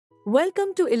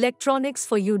Welcome to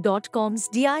electronicsforyou.com's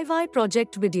DIY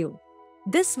project video.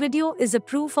 This video is a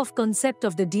proof of concept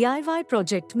of the DIY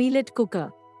project Millet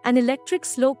cooker, an electric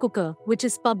slow cooker which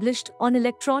is published on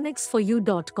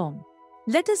electronicsforyou.com.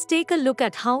 Let us take a look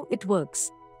at how it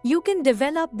works. You can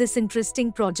develop this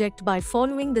interesting project by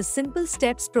following the simple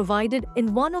steps provided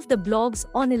in one of the blogs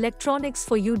on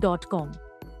electronicsforyou.com.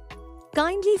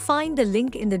 Kindly find the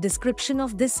link in the description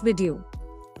of this video.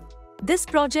 This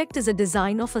project is a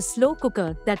design of a slow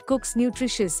cooker that cooks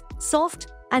nutritious,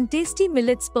 soft, and tasty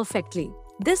millets perfectly.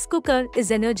 This cooker is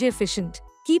energy efficient,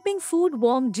 keeping food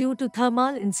warm due to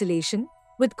thermal insulation,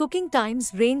 with cooking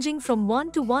times ranging from 1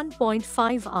 to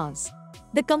 1.5 hours.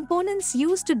 The components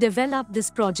used to develop this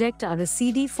project are a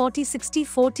CD4060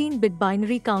 14-bit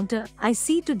binary counter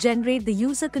IC to generate the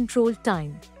user-controlled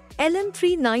time,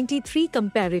 LM393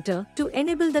 comparator to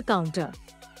enable the counter,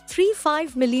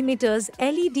 3.5mm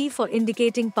LED for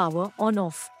indicating power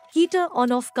on-off, heater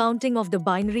on-off counting of the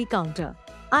binary counter,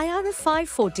 IRF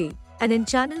 540, an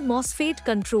in-channel MOSFET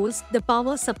controls the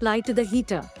power supply to the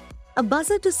heater, a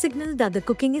buzzer to signal that the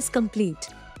cooking is complete,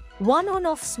 one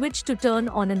on-off switch to turn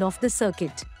on and off the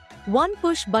circuit, one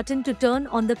push button to turn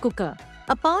on the cooker.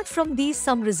 Apart from these,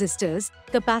 some resistors,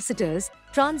 capacitors,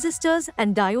 transistors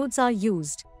and diodes are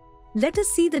used. Let us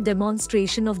see the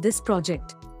demonstration of this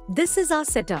project. This is our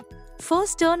setup.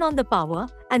 First turn on the power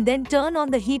and then turn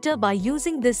on the heater by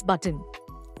using this button.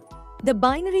 The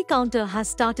binary counter has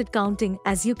started counting,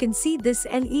 as you can see this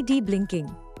LED blinking.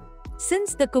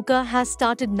 Since the cooker has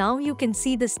started, now you can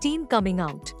see the steam coming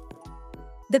out.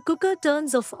 The cooker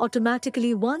turns off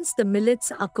automatically once the millets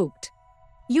are cooked.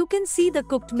 You can see the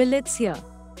cooked millets here.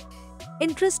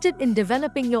 Interested in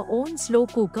developing your own slow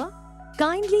cooker?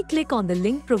 Kindly click on the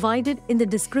link provided in the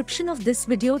description of this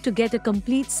video to get a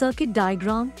complete circuit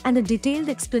diagram and a detailed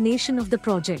explanation of the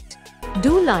project.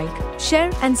 Do like,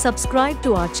 share and subscribe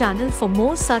to our channel for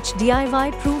more such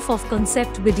DIY proof of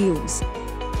concept videos.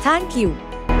 Thank you.